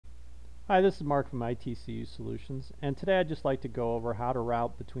Hi, this is Mark from ITCU Solutions, and today I'd just like to go over how to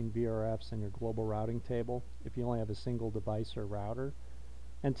route between VRFs and your global routing table if you only have a single device or router.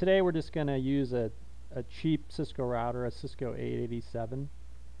 And today we're just going to use a cheap Cisco router, a Cisco 887,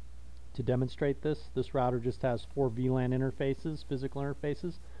 to demonstrate this. This router just has 4 VLAN interfaces, physical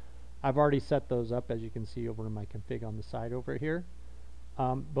interfaces. I've already set those up, as you can see over in my config on the side over here.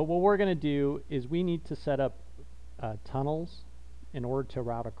 But what we're going to do is we need to set up tunnels in order to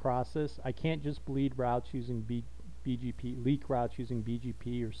route across this. I can't just bleed routes using BGP, leak routes using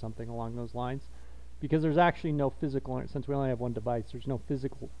BGP or something along those lines, because there's actually no physical, since we only have one device, there's no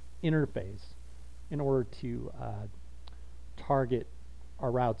physical interface in order to target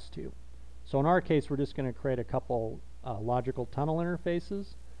our routes to. So in our case, we're just going to create a couple logical tunnel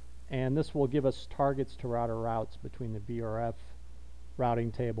interfaces, and this will give us targets to route our routes between the VRF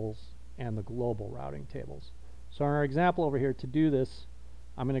routing tables and the global routing tables. So in our example over here, to do this,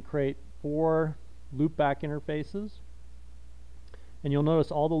 I'm going to create 4 loopback interfaces. And you'll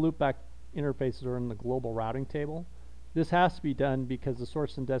notice all the loopback interfaces are in the global routing table. This has to be done because the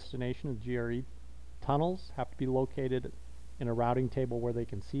source and destination of GRE tunnels have to be located in a routing table where they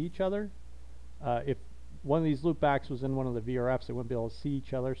can see each other. If one of these loopbacks was in one of the VRFs, they wouldn't be able to see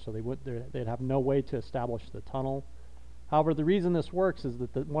each other, so they'd have no way to establish the tunnel. However, the reason this works is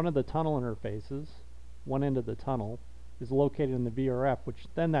that one of the tunnel interfaces, one end of the tunnel, is located in the VRF, which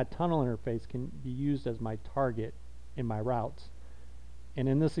then that tunnel interface can be used as my target in my routes. And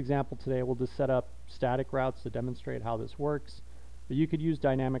in this example today, we'll just set up static routes to demonstrate how this works. But you could use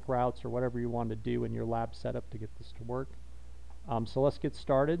dynamic routes or whatever you want to do in your lab setup to get this to work. So let's get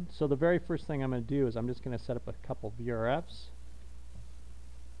started. So the very first thing I'm going to do is I'm just going to set up a couple VRFs.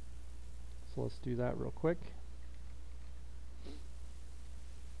 So let's do that real quick.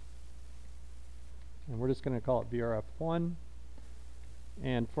 And we're just going to call it VRF1.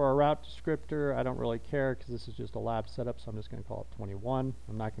 And for our route descriptor, I don't really care because this is just a lab setup, so I'm just going to call it 21.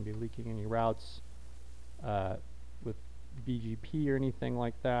 I'm not going to be leaking any routes with BGP or anything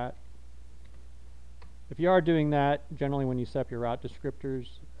like that. If you are doing that, generally when you set up your route descriptors,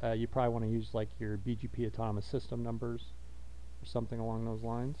 you probably want to use like your BGP autonomous system numbers or something along those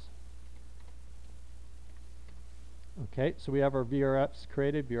lines. Okay, so we have our VRFs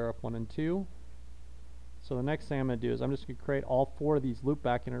created, VRF1 and 2. So the next thing I'm going to do is I'm just going to create all 4 of these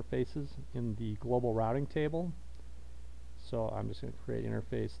loopback interfaces in the global routing table. So I'm just going to create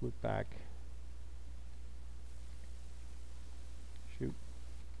interface loopback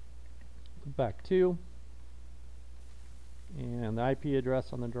loopback 2, and the IP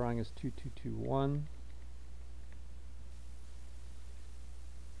address on the drawing is 2221.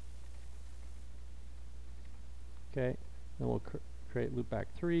 Okay, then we'll create loopback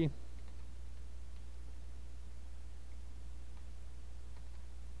 3.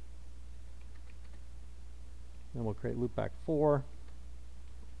 Then we'll create loopback 4.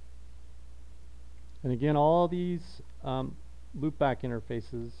 And again, all these loopback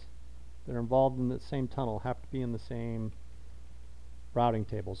interfaces that are involved in the same tunnel have to be in the same routing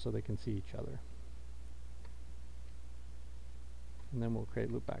table so they can see each other. And then we'll create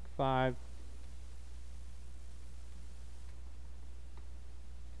loopback 5.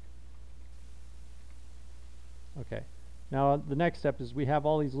 Okay. Now the next step is we have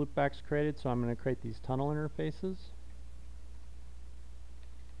all these loopbacks created, so I'm going to create these tunnel interfaces.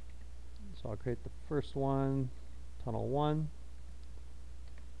 So I'll create the first one, tunnel 1.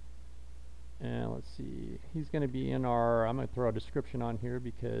 And let's see, he's going to be in our, I'm going to throw a description on here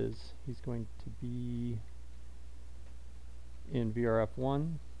because he's going to be in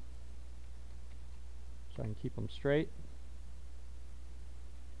VRF1, so I can keep them straight.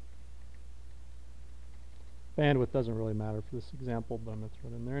 Bandwidth doesn't really matter for this example, but I'm going to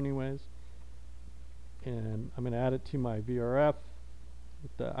throw it in there anyways. And I'm going to add it to my VRF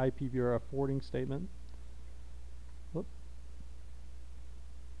with the IP VRF forwarding statement. Whoop.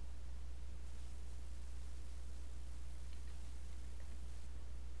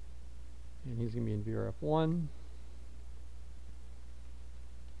 And he's going to be in VRF1.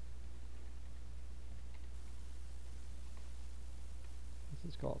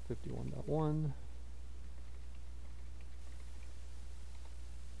 This is called 51.1.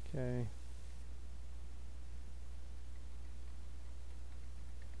 Okay.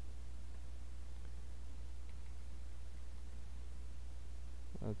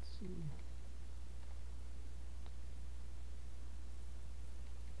 Let's see.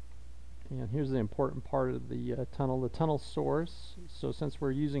 And here's the important part of the tunnel source. So since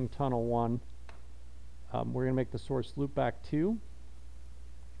we're using tunnel 1, we're going to make the source loopback 2.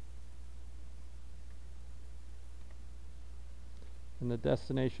 And the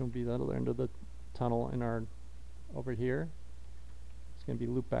destination will be the other end of the tunnel in our over here. It's going to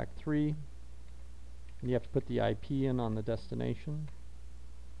be loopback 3, and you have to put the IP in on the destination.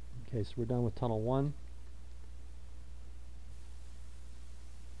 Okay, so we're done with tunnel 1.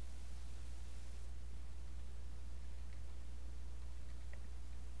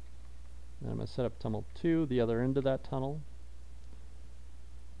 Then I'm going to set up tunnel 2, the other end of that tunnel.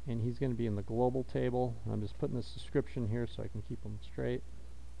 And he's going to be in the global table. I'm just putting this description here so I can keep them straight.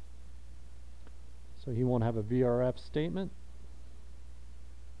 So he won't have a VRF statement.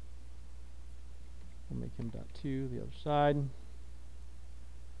 We'll make him .2, the other side.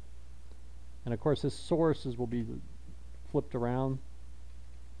 And of course his sources will be flipped around,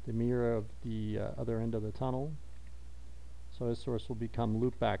 the mirror of the other end of the tunnel. So his source will become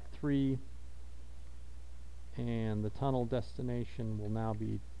loopback 3, and the tunnel destination will now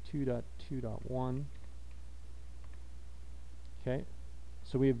be 2.2.1. Okay,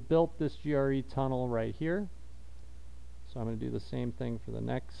 so we've built this GRE tunnel right here. So I'm going to do the same thing for the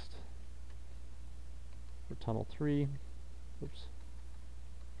next, for tunnel 3. Oops.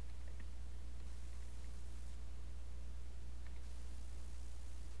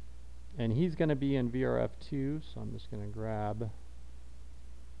 And he's going to be in VRF2, so I'm just going to grab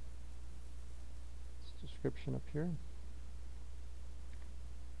this description up here.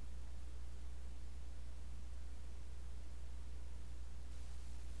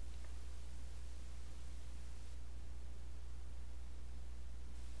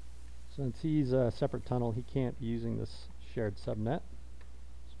 Since he's a separate tunnel, he can't be using this shared subnet.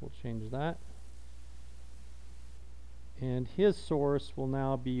 So we'll change that. And his source will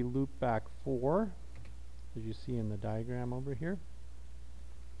now be loopback 4, as you see in the diagram over here.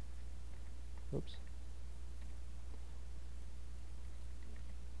 Oops.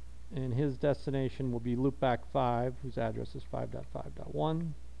 And his destination will be loopback 5, whose address is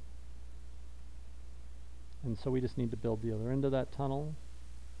 5.5.1. And so we just need to build the other end of that tunnel.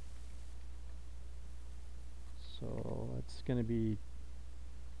 So it's going to be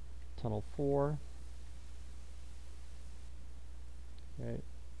tunnel 4. Okay. Let's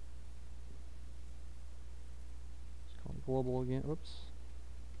call it global again. Oops.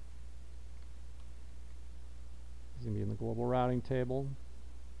 He's going to be in the global routing table.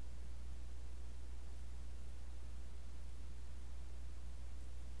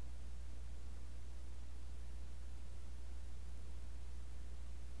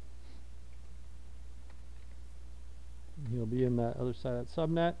 He'll be in that other side of that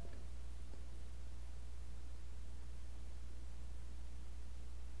subnet.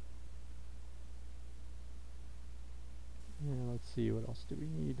 And let's see, what else do we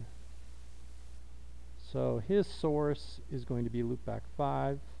need? So his source is going to be loopback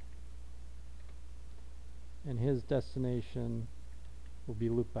 5, and his destination will be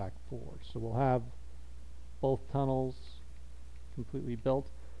loopback 4. So we'll have both tunnels completely built.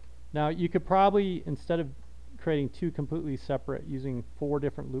 Now you could probably, instead of creating 2 completely separate, using 4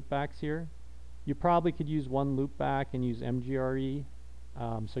 different loopbacks here, you probably could use one loopback and use MGRE,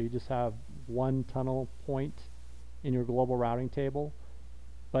 so you just have one tunnel point in your global routing table,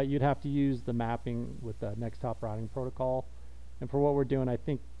 but you'd have to use the mapping with the next hop routing protocol. And for what we're doing, I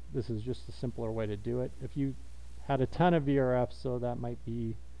think this is just a simpler way to do it. If you had a ton of VRFs, so that might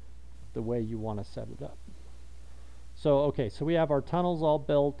be the way you want to set it up. So okay, so we have our tunnels all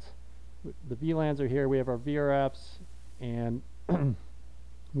built. The VLANs are here, we have our VRFs, and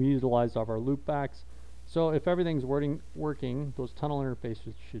we utilized all of our loopbacks. So if everything's working, those tunnel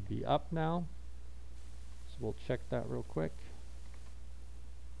interfaces should be up now. So we'll check that real quick.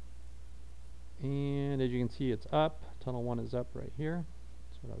 And as you can see, it's up. Tunnel 1 is up right here.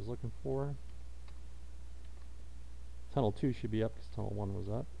 That's what I was looking for. Tunnel 2 should be up because tunnel 1 was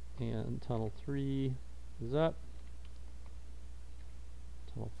up. And tunnel 3 is up.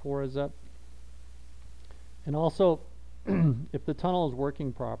 Tunnel 4 is up. And also, if the tunnel is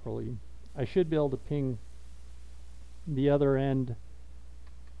working properly, I should be able to ping the other end,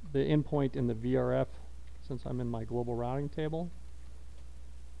 the endpoint in the VRF, since I'm in my global routing table.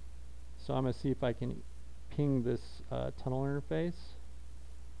 So I'm going to see if I can ping this tunnel interface.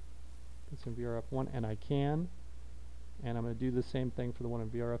 It's in VRF1, and I can. And I'm going to do the same thing for the one in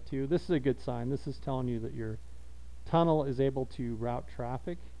VRF2. This is a good sign. This is telling you that your tunnel is able to route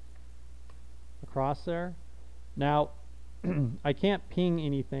traffic across there. Now, I can't ping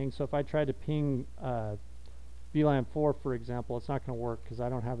anything, so if I try to ping VLAN 4, for example, it's not going to work because I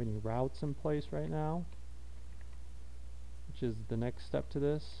don't have any routes in place right now, which is the next step to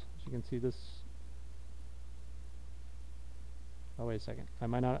this. As you can see, this. Oh, wait a second. I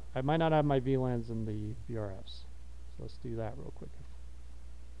might not have my VLANs in the VRFs. So let's do that real quick.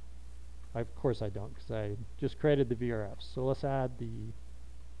 Of course I don't, because I just created the VRFs. So let's add the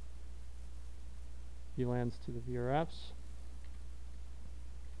VLANs to the VRFs.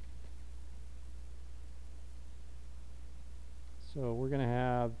 So we're going to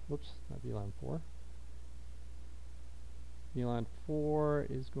have, whoops, not VLAN 4. VLAN 4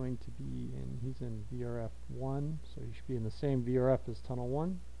 is going to be in, he's in VRF 1, so he should be in the same VRF as tunnel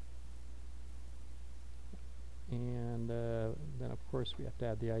 1. And then of course we have to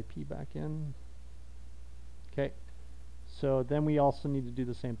add the IP back in. Okay, so then we also need to do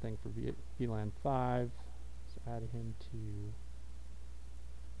the same thing for VLAN 5. So add him to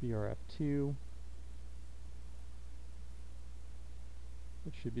VRF 2,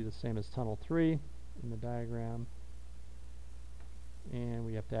 which should be the same as tunnel 3 in the diagram. And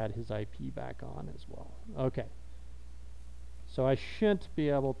we have to add his IP back on as well. Okay, so I shouldn't be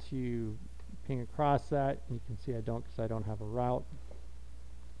able to ping across that. You can see I don't, because I don't have a route.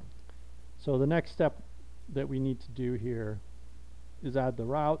 So the next step that we need to do here is add the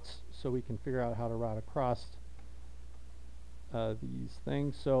routes so we can figure out how to route across these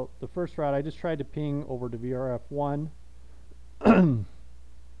things. So the first route, I just tried to ping over to VRF1 and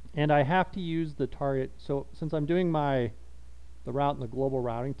I have to use the target. So since I'm doing the route in the global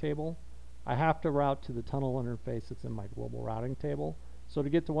routing table, I have to route to the tunnel interface that's in my global routing table. So to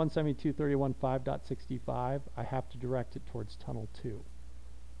get to 172.31.5.65, I have to direct it towards tunnel 2.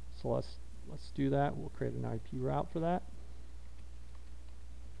 So let's do that. We'll create an IP route for that.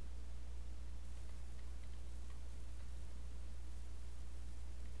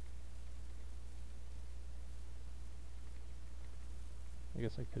 I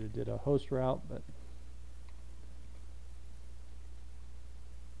guess I could have did a host route, but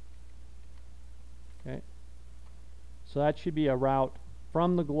okay. So that should be a route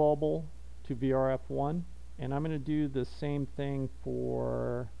from the global to VRF1, and I'm going to do the same thing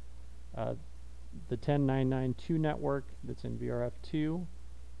for the 10.992 network that's in VRF2. So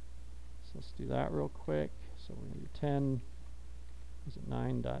let's do that real quick. So we're going to do 10, is it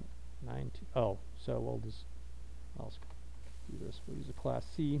 9.92? Oh, so we'll just, I'll do this. We'll use a class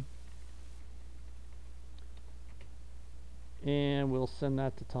C. And we'll send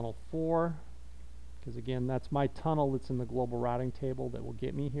that to tunnel 4. Because again, that's my tunnel that's in the global routing table that will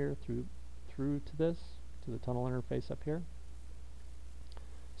get me here through to this, to the tunnel interface up here.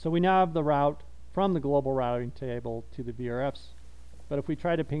 So we now have the route from the global routing table to the VRFs, but if we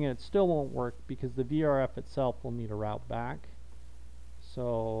try to ping it, it still won't work because the VRF itself will need a route back.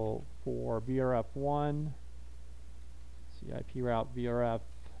 So for VRF1, see IP route VRF.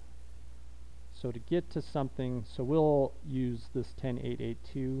 So to get to something, so we'll use this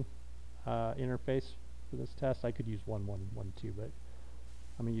 10.882 interface for this test. I could use 1112, but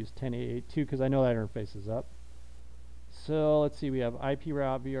I'm going to use 10.882 because I know that interface is up. So let's see, we have IP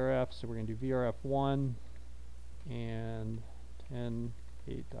route VRF, so we're going to do VRF1 and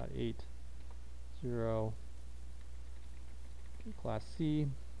 10.8.80 class C.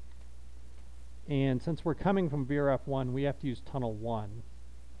 And since we're coming from VRF1, we have to use tunnel 1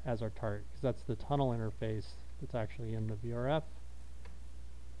 as our target because that's the tunnel interface that's actually in the VRF.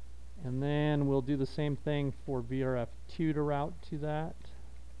 And then we'll do the same thing for VRF2 to route to that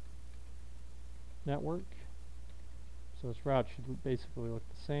network. So this route should basically look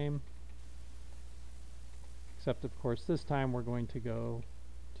the same, except of course this time we're going to go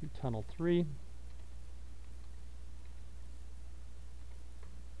to tunnel 3.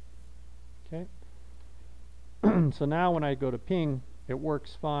 Okay. So now when I go to ping, it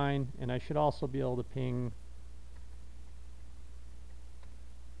works fine, and I should also be able to ping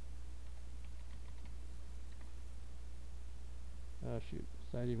shoot,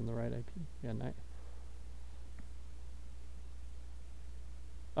 is that even the right IP? Yeah,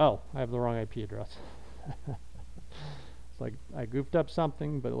 oh, I have the wrong IP address. It's like I goofed up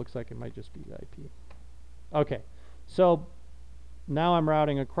something, but it looks like it might just be the IP. Okay, so now I'm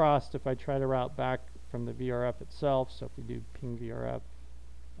routing across. If I try to route back from the VRF itself, so if we do ping VRF,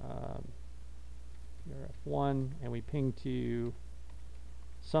 VRF1, and we ping to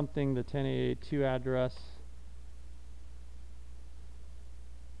something, the 10.882 address.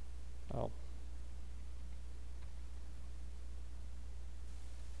 Oh.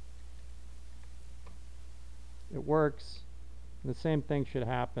 It works. And the same thing should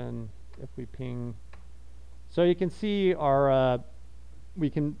happen if we ping. So you can see our we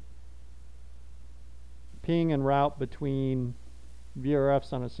can ping and route between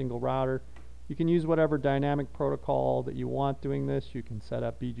VRFs on a single router. You can use whatever dynamic protocol that you want doing this. You can set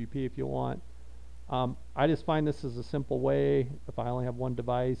up BGP if you want. I just find this is a simple way, if I only have one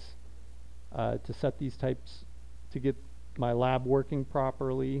device, to set these types, to get my lab working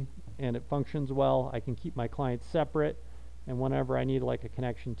properly and it functions well. I can keep my clients separate, and whenever I need like a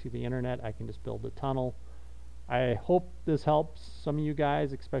connection to the internet, I can just build a tunnel. I hope this helps some of you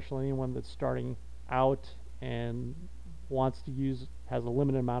guys, especially anyone that's starting out and has a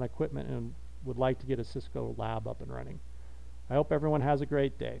limited amount of equipment and would like to get a Cisco lab up and running. I hope everyone has a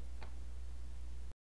great day.